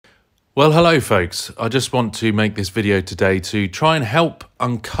Well, hello folks. I just want to make this video today to try and help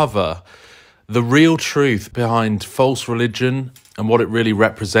uncover the real truth behind false religion and what it really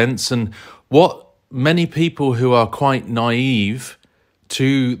represents, and what many people who are quite naive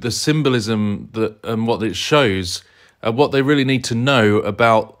to the symbolism and what it shows, what they really need to know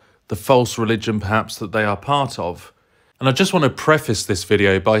about the false religion perhaps that they are part of. And I just want to preface this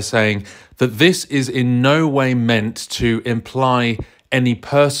video by saying that this is in no way meant to imply any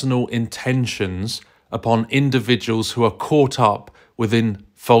personal intentions upon individuals who are caught up within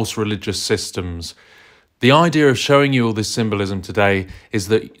false religious systems. The idea of showing you all this symbolism today is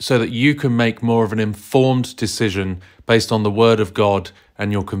that so that you can make more of an informed decision based on the Word of God and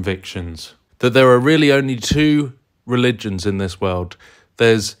your convictions. That there are really only two religions in this world.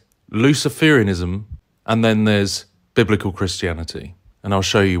 There's Luciferianism and then there's biblical Christianity. And I'll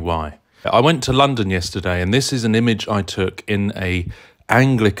show you why. I went to London yesterday, and this is an image I took in a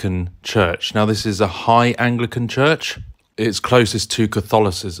Anglican church. Now, this is a high Anglican church. It's closest to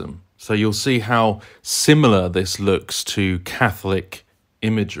Catholicism. So you'll see how similar this looks to Catholic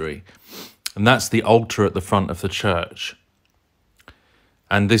imagery. And that's the altar at the front of the church.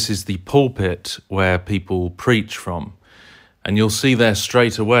 And this is the pulpit where people preach from. And you'll see there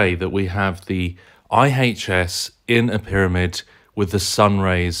straight away that we have the IHS in a pyramid with the sun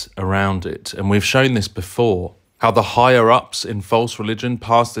rays around it. And we've shown this before, how the higher ups in false religion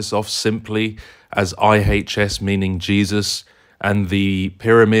pass this off simply as IHS, meaning Jesus, and the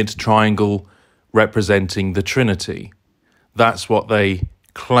pyramid triangle representing the Trinity. That's what they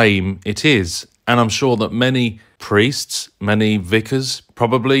claim it is. And I'm sure that many priests, many vicars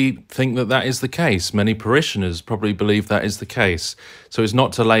probably think that that is the case. Many parishioners probably believe that is the case. So it's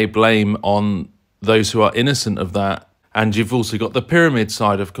not to lay blame on those who are innocent of that. And you've also got the pyramid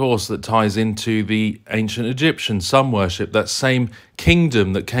side, of course, that ties into the ancient Egyptian sun worship, that same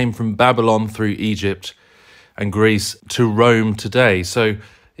kingdom that came from Babylon through Egypt and Greece to Rome today. So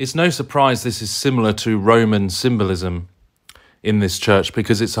it's no surprise this is similar to Roman symbolism in this church,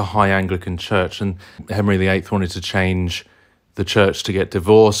 because it's a high Anglican church, and Henry VIII wanted to change the church to get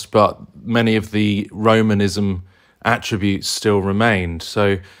divorced, but many of the Romanism attributes still remained.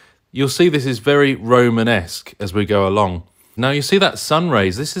 So you'll see this is very Romanesque as we go along. Now you see that sun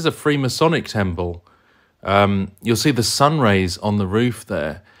rays. This is a Freemasonic temple. You'll see the sun rays on the roof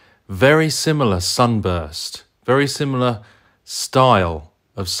there. Very similar sunburst. Very similar style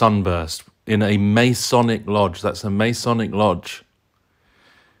of sunburst in a Masonic lodge. That's a Masonic lodge.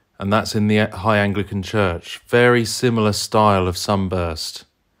 And that's in the High Anglican Church. Very similar style of sunburst.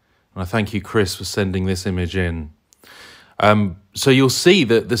 And I thank you, Chris, for sending this image in. So you'll see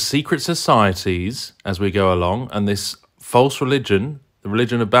that the secret societies, as we go along, and this false religion, the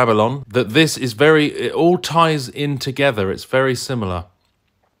religion of Babylon, that this is it all ties in together. It's very similar.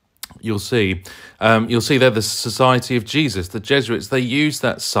 You'll see there the Society of Jesus, the Jesuits, they use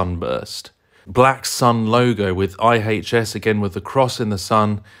that sunburst. Black sun logo with IHS, again with the cross in the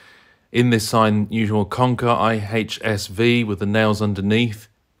sun. In this sign, you will conquer, IHSV with the nails underneath.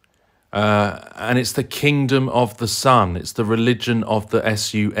 And it's the kingdom of the sun. It's the religion of the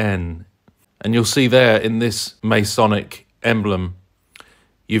SUN. And you'll see there in this Masonic emblem,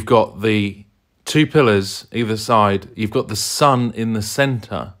 you've got the two pillars either side. You've got the sun in the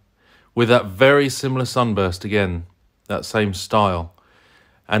center with that very similar sunburst again, that same style.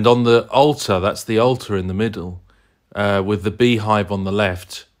 And on the altar, that's the altar in the middle, with the beehive on the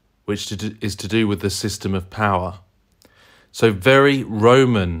left, which is to do with the system of power. So very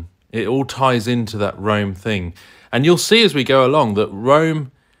Roman. It all ties into that Rome thing. And you'll see as we go along that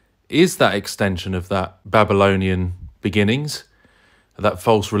Rome is that extension of that Babylonian beginnings, that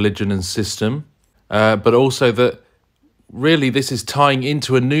false religion and system, but also that really this is tying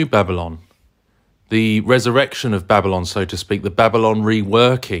into a new Babylon, the resurrection of Babylon, so to speak, the Babylon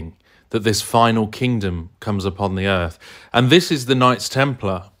reworking, that this final kingdom comes upon the earth. And this is the Knights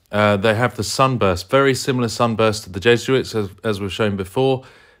Templar. They have the sunburst, very similar sunburst to the Jesuits, as we've shown before.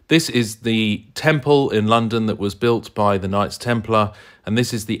 This is the temple in London that was built by the Knights Templar, and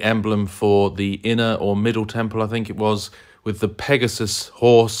this is the emblem for the inner or middle temple, I think it was, with the Pegasus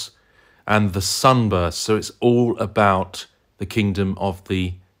horse and the sunburst. So it's all about the kingdom of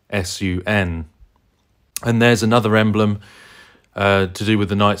the SUN. And there's another emblem to do with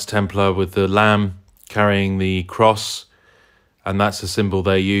the Knights Templar, with the lamb carrying the cross, and that's a symbol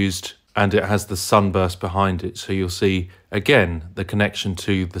they used. And it has the sunburst behind it. So you'll see, again, the connection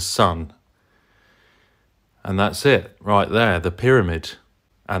to the sun. And that's it, right there, the pyramid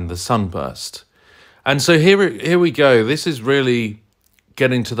and the sunburst. And so here we go. This is really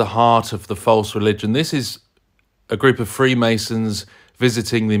getting to the heart of the false religion. This is a group of Freemasons,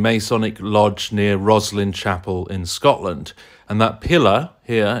 visiting the Masonic Lodge near Roslin Chapel in Scotland. And that pillar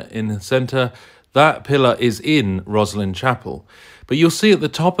here in the centre, that pillar is in Roslin Chapel. But you'll see at the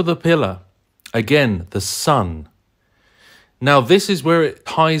top of the pillar, again, the sun. Now, this is where it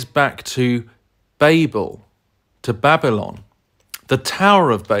ties back to Babel, to Babylon, the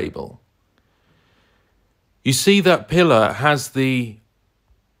Tower of Babel. You see that pillar has the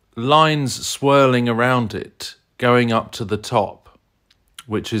lines swirling around it, going up to the top,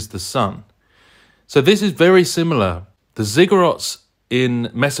 which is the sun. So this is very similar. The ziggurats in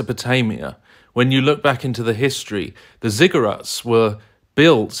Mesopotamia, when you look back into the history, the ziggurats were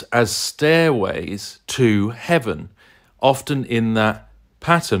built as stairways to heaven, often in that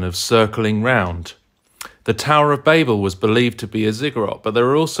pattern of circling round. The Tower of Babel was believed to be a ziggurat, but there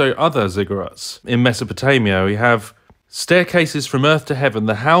are also other ziggurats. In Mesopotamia, we have staircases from earth to heaven,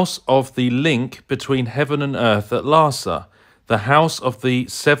 the house of the link between heaven and earth at Larsa, the house of the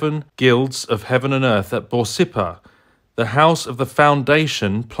 7 guilds of heaven and earth at Borsippa, the house of the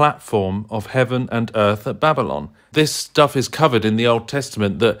foundation platform of heaven and earth at Babylon. This stuff is covered in the Old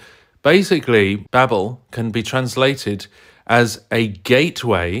Testament, that basically Babel can be translated as a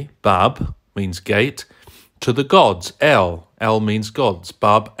gateway, Bab means gate, to the gods. El means gods,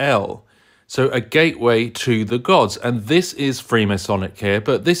 Bab El. So a gateway to the gods. And this is Freemasonic here,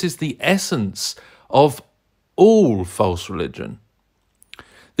 but this is the essence of all false religion.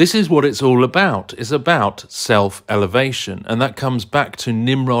 This is what it's all about. It's about self-elevation. And that comes back to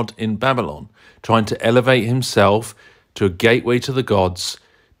Nimrod in Babylon, trying to elevate himself to a gateway to the gods,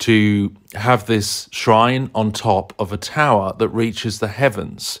 to have this shrine on top of a tower that reaches the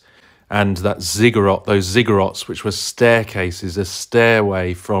heavens. And that ziggurat, those ziggurats, which were staircases, a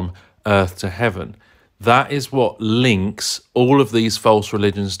stairway from earth to heaven. That is what links all of these false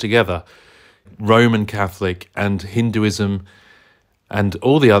religions together. Roman Catholic and Hinduism and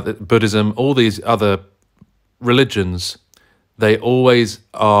all the other, Buddhism, all these other religions, they always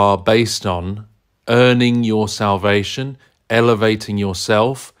are based on earning your salvation, elevating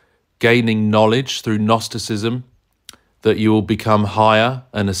yourself, gaining knowledge through Gnosticism, that you will become higher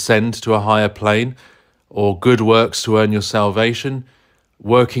and ascend to a higher plane, or good works to earn your salvation,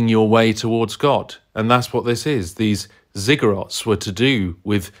 working your way towards God. And that's what this is. These ziggurats were to do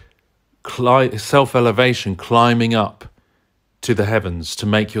with self-elevation, climbing up to the heavens to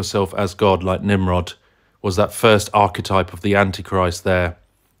make yourself as God, like Nimrod was that first archetype of the Antichrist there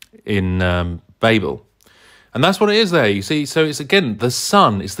in Babel. And that's what it is there, you see. So it's, again, the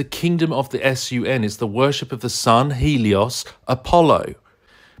sun. It's the kingdom of the sun. It's the worship of the sun, Helios, Apollo.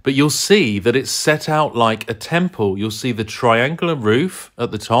 But you'll see that it's set out like a temple. You'll see the triangular roof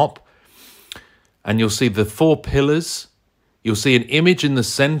at the top, and you'll see the 4 pillars. You'll see an image in the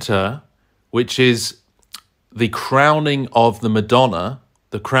center, which is the crowning of the Madonna,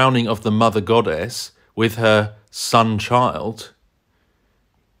 the crowning of the mother goddess with her son child.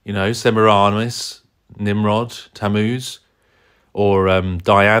 You know, Semiramis, Nimrod, Tammuz, or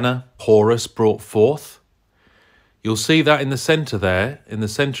Diana, Horus brought forth. You'll see that in the center there, in the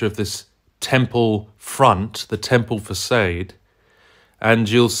center of this temple front, the temple facade. And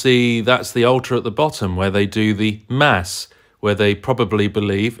you'll see that's the altar at the bottom where they do the Mass, where they probably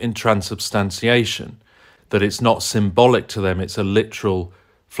believe in transubstantiation, that it's not symbolic to them, it's a literal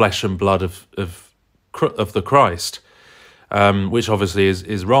flesh and blood of the Christ, which obviously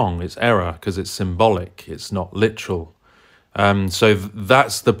is wrong, it's error, because it's symbolic, it's not literal. So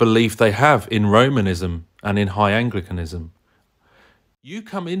that's the belief they have in Romanism and in High Anglicanism. You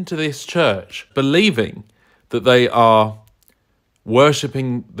come into this church believing that they are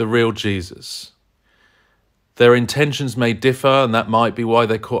worshipping the real Jesus. Their intentions may differ, and that might be why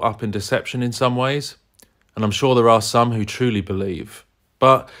they're caught up in deception in some ways. And I'm sure there are some who truly believe.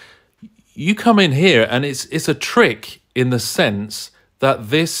 But you come in here and it's a trick in the sense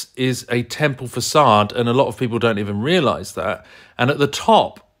that this is a temple facade, and a lot of people don't even realize that. And at the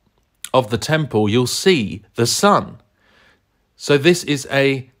top of the temple, you'll see the sun. So this is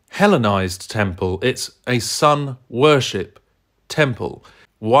a Hellenized temple. It's a sun worship temple.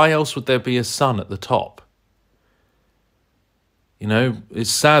 Why else would there be a sun at the top? You know, it's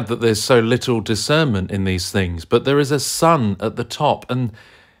sad that there's so little discernment in these things, but there is a sun at the top. And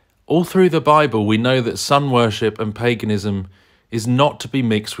all through the Bible, we know that sun worship and paganism is not to be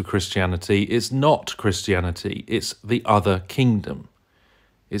mixed with Christianity. It's not Christianity. It's the other kingdom.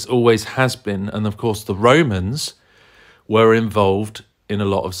 It always has been. And of course, the Romans were involved in a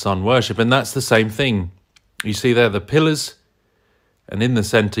lot of sun worship. And that's the same thing. You see there the pillars, and in the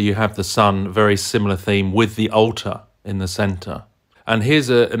center you have the sun, very similar theme with the altar in the center. And here's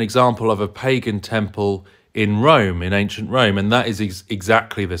an example of a pagan temple in Rome, in ancient Rome, and that is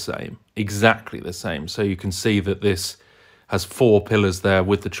exactly the same, exactly the same. So you can see that this has 4 pillars there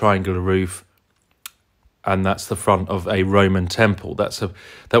with the triangular roof, and that's the front of a Roman temple.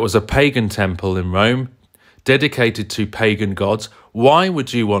 That was a pagan temple in Rome, dedicated to pagan gods. Why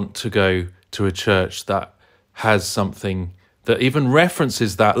would you want to go to a church that has something that even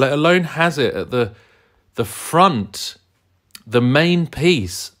references that, let alone has it at the front, the main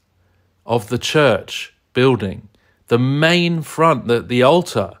piece of the church building, the main front, the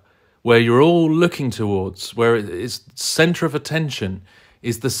altar, where you're all looking towards, where its center of attention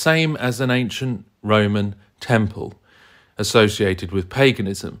is the same as an ancient Roman temple associated with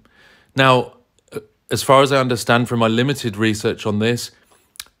paganism. Now, as far as I understand from my limited research on this,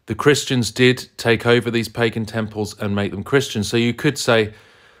 the Christians did take over these pagan temples and make them Christian. So you could say,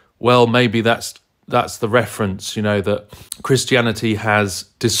 well, maybe that's the reference, you know, that Christianity has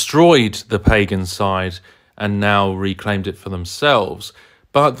destroyed the pagan side and now reclaimed it for themselves.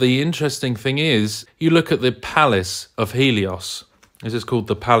 But the interesting thing is, you look at the Palace of Helios. This is called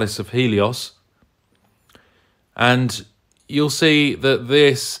the Palace of Helios. And you'll see that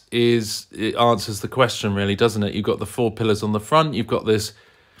it answers the question really, doesn't it? You've got the 4 pillars on the front. You've got this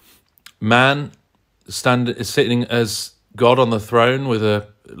man sitting as God on the throne with a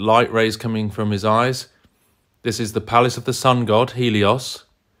light rays coming from his eyes. This is the palace of the sun god, Helios.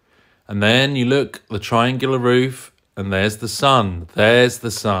 And then you look, the triangular roof, and there's the sun. There's the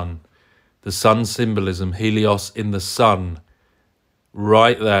sun. The sun symbolism, Helios in the sun,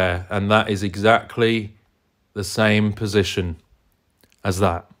 right there. And that is exactly the same position as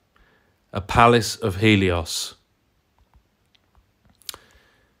that. A palace of Helios.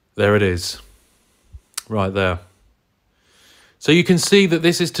 There it is, right there. So you can see that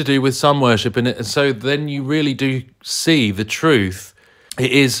this is to do with sun worship, and so then you really do see the truth.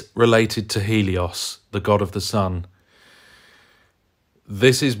 It is related to Helios, the god of the sun.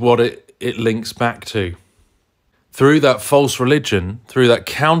 This is what it links back to. Through that false religion, through that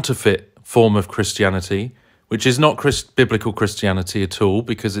counterfeit form of Christianity, which is not biblical Christianity at all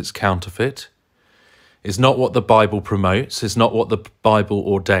because it's counterfeit. It's not what the Bible promotes. It's not what the Bible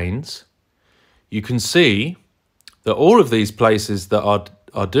ordains. You can see that all of these places that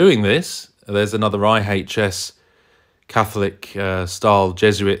are doing this, there's another IHS Catholic style,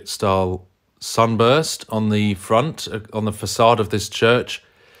 Jesuit style sunburst on the front, on the facade of this church,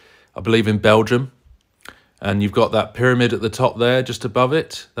 I believe in Belgium. And you've got that pyramid at the top there, just above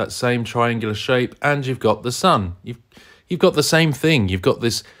it, that same triangular shape, and you've got the sun. You've got the same thing. You've got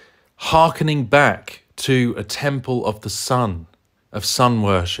this hearkening back to a temple of the sun, of sun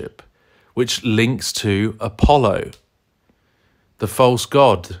worship, which links to Apollo, the false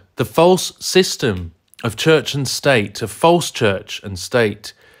god, the false system of church and state, of false church and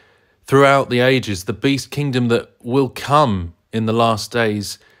state throughout the ages, the beast kingdom that will come in the last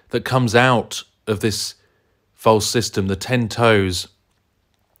days, that comes out of this false system, the 10 toes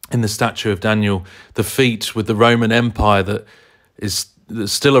in the statue of Daniel, the feet with the Roman Empire that's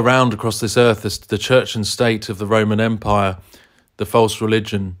still around across this earth, the church and state of the Roman Empire, the false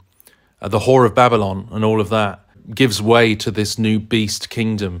religion, the whore of Babylon and all of that, gives way to this new beast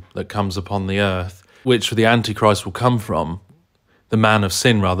kingdom that comes upon the earth, which the Antichrist will come from. The man of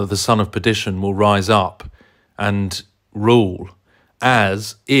sin, rather, the son of perdition, will rise up and rule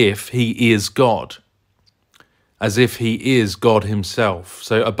as if he is God. As if he is God himself.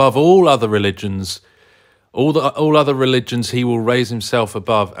 So above all other religions, all other religions, he will raise himself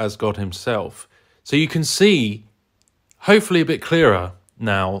above as God himself. So you can see, hopefully a bit clearer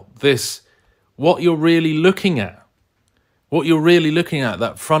now, what you're really looking at. What you're really looking at,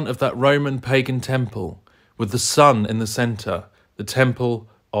 that front of that Roman pagan temple with the sun in the center, the temple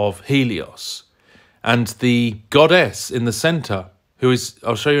of Helios, and the goddess in the center, who is,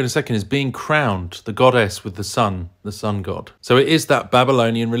 I'll show you in a second, is being crowned, the goddess with the sun god. So it is that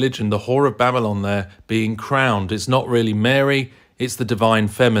Babylonian religion, the whore of Babylon there being crowned. It's not really Mary, it's the divine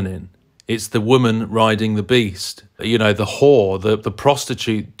feminine. It's the woman riding the beast. You know, the whore, the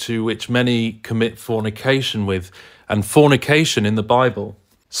prostitute to which many commit fornication with. And fornication in the Bible,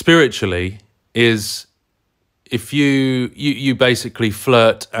 spiritually, is if you basically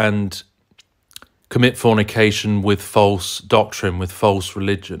flirt and commit fornication with false doctrine, with false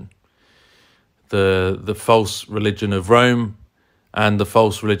religion. The false religion of Rome and the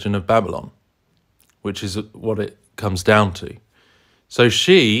false religion of Babylon, which is what it comes down to. So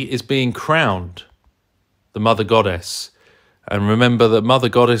she is being crowned, the mother goddess. And remember that mother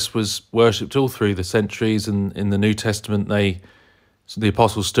goddess was worshipped all through the centuries, and in the New Testament the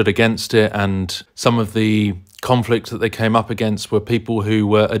apostles stood against it, and some of the conflict that they came up against were people who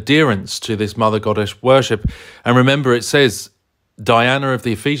were adherents to this mother goddess worship. And remember, it says, Diana of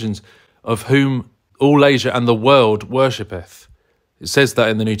the Ephesians, of whom all Asia and the world worshippeth. It says that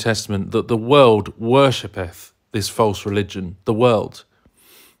in the New Testament, that the world worshippeth this false religion, the world.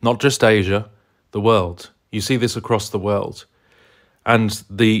 Not just Asia, the world. You see this across the world. And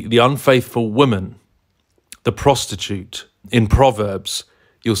the unfaithful woman, the prostitute, in Proverbs,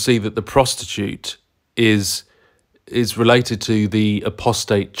 you'll see that the prostitute is related to the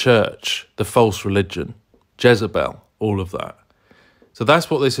apostate church, the false religion, Jezebel, all of that. So that's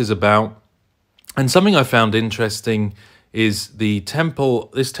what this is about. And something I found interesting is this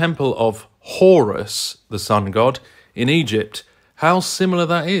temple of Horus, the sun god, in Egypt, how similar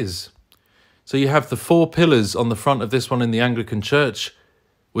that is. So you have the 4 pillars on the front of this one in the Anglican Church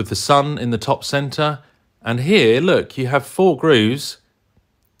with the sun in the top centre. And here, look, you have 4 grooves.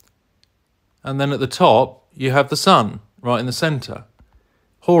 And then at the top, you have the sun right in the centre.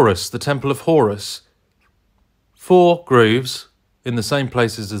 Horus, the temple of Horus. 4 grooves in the same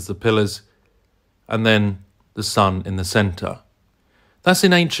places as the pillars. And then the sun in the centre. That's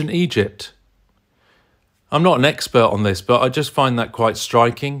in ancient Egypt. I'm not an expert on this, but I just find that quite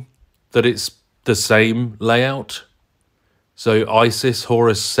striking, that it's the same layout. So Isis,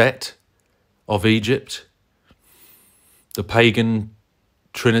 Horus, Set of Egypt, the pagan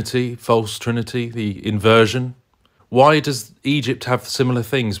trinity, false trinity, the inversion. Why does Egypt have similar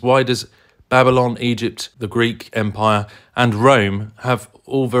things? Why does Babylon, Egypt, the Greek Empire, and Rome have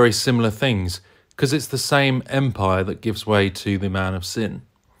all very similar things? Because it's the same empire that gives way to the man of sin.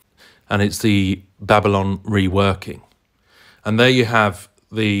 And it's the Babylon reworking. And there you have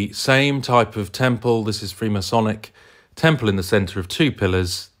the same type of temple. This is Freemasonic temple in the centre of 2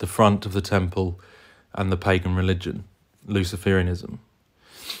 pillars, the front of the temple and the pagan religion, Luciferianism.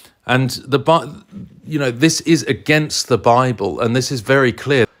 And this is against the Bible, and this is very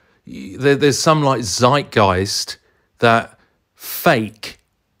clear. There's some like zeitgeist that fake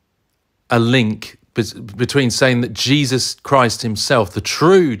a link between saying that Jesus Christ himself, the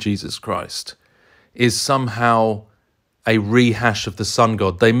true Jesus Christ, is somehow a rehash of the sun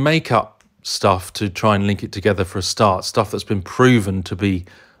god. They make up stuff to try and link it together for a start, stuff that's been proven to be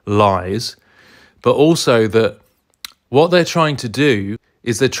lies, but also that what they're trying to do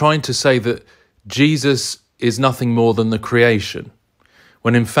is they're trying to say that Jesus is nothing more than the creation,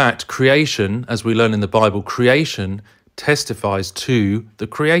 when in fact creation, as we learn in the Bible, creation testifies to the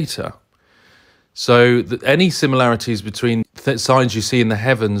Creator. So any similarities between signs you see in the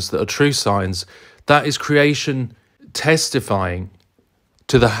heavens that are true signs, that is creation testifying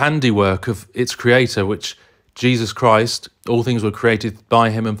to the handiwork of its creator, which Jesus Christ, all things were created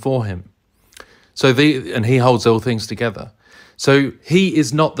by him and for him. And he holds all things together. So he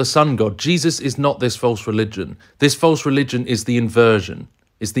is not the sun god. Jesus is not this false religion. This false religion is the inversion,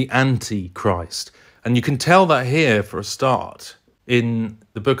 is the anti-Christ. And you can tell that here for a start in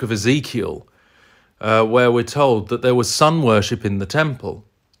the book of Ezekiel, where we're told that there was sun worship in the temple.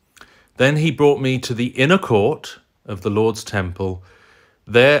 Then he brought me to the inner court of the Lord's temple.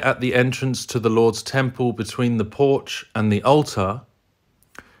 There at the entrance to the Lord's temple between the porch and the altar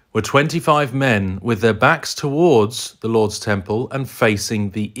were 25 men with their backs towards the Lord's temple and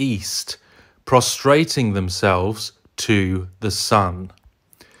facing the east, prostrating themselves to the sun.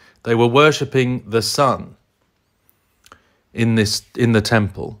 They were worshipping the sun in the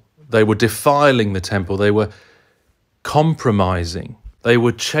temple. They were defiling the temple. They were compromising. They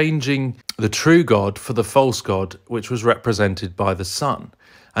were changing the true God for the false God, which was represented by the sun.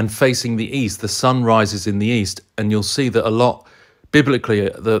 And facing the east, the sun rises in the east. And you'll see that a lot, biblically,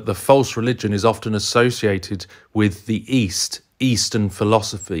 the false religion is often associated with the East, Eastern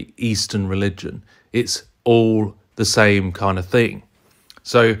philosophy, Eastern religion. It's all the same kind of thing.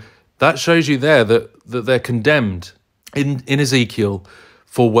 So that shows you there that they're condemned in Ezekiel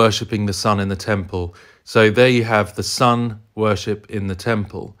for worshipping the sun in the temple. So there you have the sun worship in the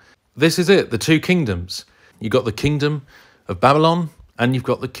temple. This is it, the 2 kingdoms. You've got the kingdom of Babylon and you've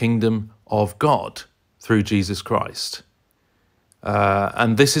got the kingdom of God through Jesus Christ.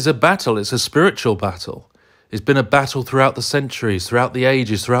 And this is a battle. It's a spiritual battle. It's been a battle throughout the centuries, throughout the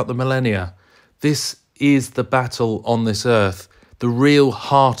ages, throughout the millennia. This is the battle on this earth, the real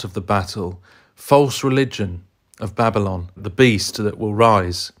heart of the battle, false religion of Babylon, the beast that will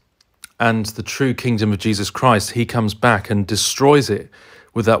rise, and the true kingdom of Jesus Christ. He comes back and destroys it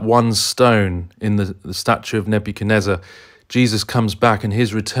with that one stone in the statue of Nebuchadnezzar. Jesus comes back, and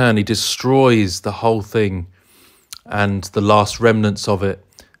his return, he destroys the whole thing and the last remnants of it,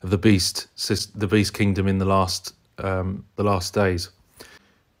 of the beast kingdom in the last days.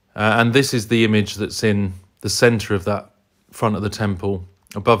 And this is the image that's in the center of that front of the temple,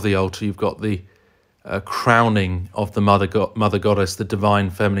 above the altar, you've got the crowning of the mother goddess, the divine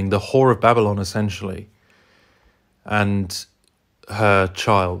feminine, the whore of Babylon, essentially, and her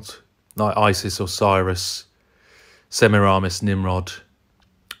child, like Isis, Osiris, Semiramis, Nimrod.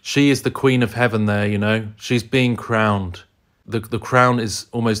 She is the queen of heaven there, you know. She's being crowned. The crown is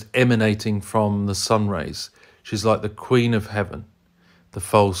almost emanating from the sun rays. She's like the queen of heaven, the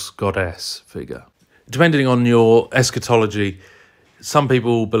false goddess figure. Depending on your eschatology, some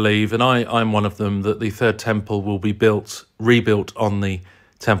people believe, and I'm one of them, that the third temple will be rebuilt on the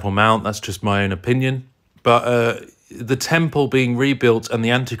Temple Mount. That's just my own opinion. But the temple being rebuilt and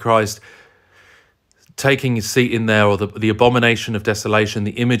the Antichrist taking his seat in there, or the abomination of desolation,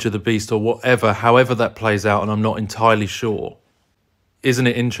 the image of the beast, or whatever, however that plays out, and I'm not entirely sure. Isn't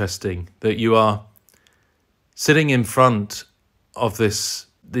it interesting that you are sitting in front of this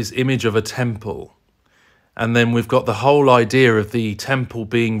image of a temple, and then we've got the whole idea of the temple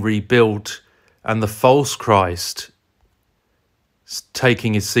being rebuilt and the false Christ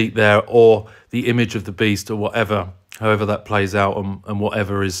taking his seat there, or the image of the beast, or whatever, however that plays out, and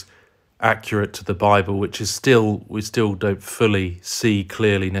whatever is accurate to the Bible, which is we still don't fully see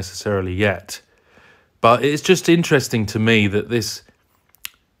clearly necessarily yet. But it's just interesting to me that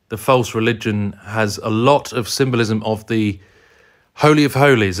the false religion has a lot of symbolism of the Holy of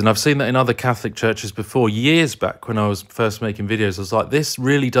Holies, and I've seen that in other Catholic churches before. Years back when I was first making videos, I was like, this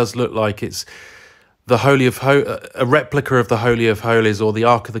really does look like it's the a replica of the Holy of Holies, or the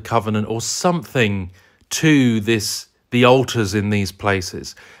Ark of the Covenant, or something to the altars in these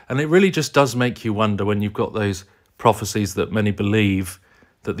places. And it really just does make you wonder, when you've got those prophecies that many believe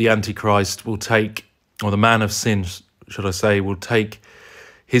that the Antichrist will take, or the man of sin, should I say, will take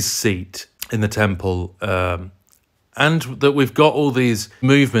his seat in the temple, and that we've got all these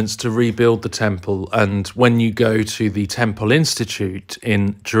movements to rebuild the temple. And when you go to the Temple Institute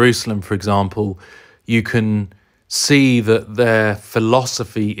in Jerusalem, for example, you can see that their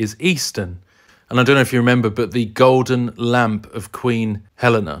philosophy is Eastern. And I don't know if you remember, but the golden lamp of Queen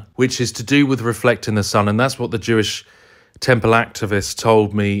Helena, which is to do with reflecting the sun. And that's what the Jewish temple activists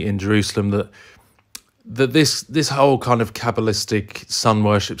told me in Jerusalem, that this whole kind of Kabbalistic sun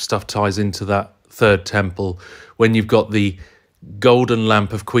worship stuff ties into that third temple, when you've got the golden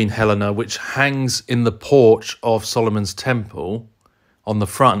lamp of Queen Helena, which hangs in the porch of Solomon's temple on the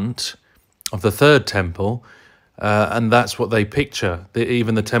front of the third temple. And that's what they picture.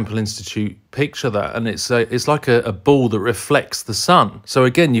 Even the Temple Institute picture that. And it's like a ball that reflects the sun. So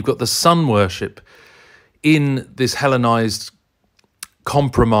again, you've got the sun worship in this Hellenized,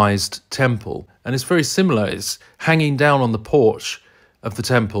 compromised temple. And it's very similar. It's hanging down on the porch of the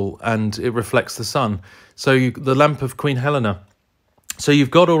temple, and it reflects the sun. So the lamp of Queen Helena. So you've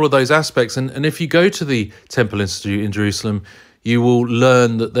got all of those aspects. And if you go to the Temple Institute in Jerusalem, you will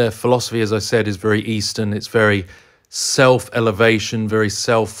learn that their philosophy, as I said, is very Eastern. It's very self-elevation, very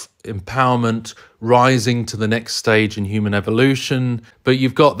self-empowerment, rising to the next stage in human evolution. But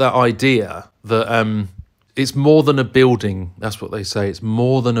you've got that idea that it's more than a building. That's what they say. It's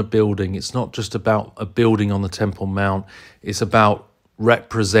more than a building. It's not just about a building on the Temple Mount. It's about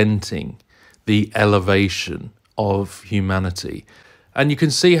representing the elevation of humanity. And you can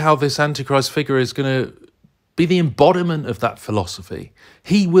see how this Antichrist figure is going to be the embodiment of that philosophy.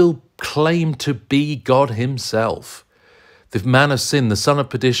 He will claim to be God himself, the man of sin, the son of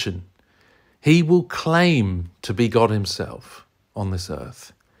perdition. He will claim to be God himself on this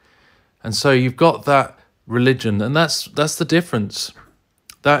earth. And so you've got that religion, and that's the difference.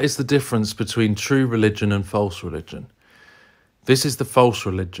 That is the difference between true religion and false religion. This is the false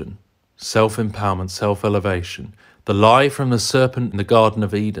religion, self-empowerment, self-elevation, the lie from the serpent in the Garden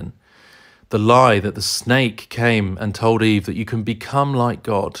of Eden. The lie that the snake came and told Eve that you can become like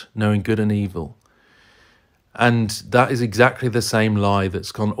God, knowing good and evil. And that is exactly the same lie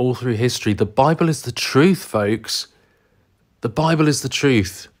that's gone all through history. The Bible is the truth, folks. The Bible is the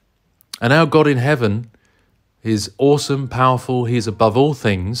truth. And our God in heaven is awesome, powerful. He is above all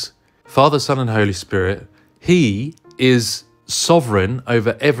things. Father, Son, and Holy Spirit. He is sovereign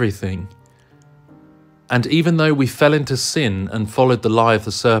over everything. And even though we fell into sin and followed the lie of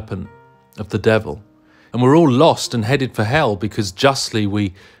the serpent, of the devil, and we're all lost and headed for hell because justly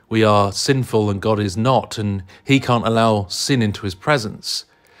we are sinful and God is not, and he can't allow sin into his presence.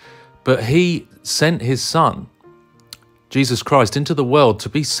 But he sent his son, Jesus Christ, into the world to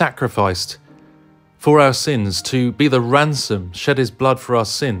be sacrificed for our sins, to be the ransom, shed his blood for our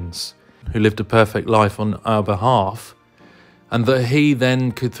sins, who lived a perfect life on our behalf, and that he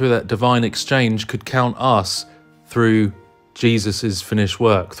then could, through that divine exchange, could count us through Jesus' finished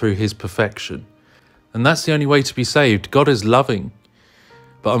work, through his perfection. And that's the only way to be saved. God is loving.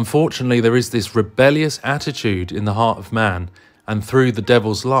 But unfortunately, there is this rebellious attitude in the heart of man and through the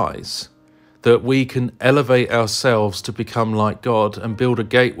devil's lies that we can elevate ourselves to become like God and build a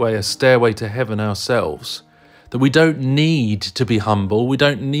gateway, a stairway to heaven ourselves. That we don't need to be humble. We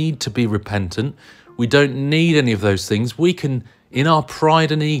don't need to be repentant. We don't need any of those things. We can, in our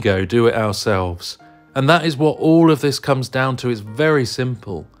pride and ego, do it ourselves. And that is what all of this comes down to. It's very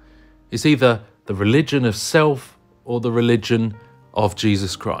simple. It's either the religion of self or the religion of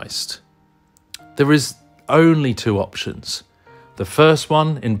Jesus Christ. There is only two options. The first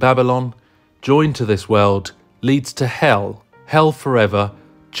one, in Babylon, joined to this world, leads to hell forever,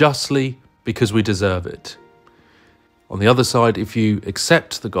 justly because we deserve it. On the other side, if you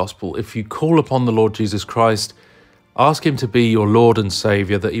accept the gospel, if you call upon the Lord Jesus Christ, ask him to be your Lord and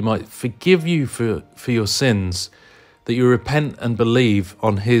Saviour, that he might forgive you for your sins, that you repent and believe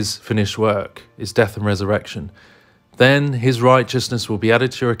on his finished work, his death and resurrection, then his righteousness will be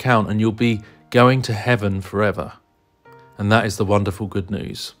added to your account and you'll be going to heaven forever. And that is the wonderful good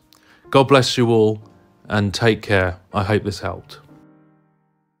news. God bless you all and take care. I hope this helped.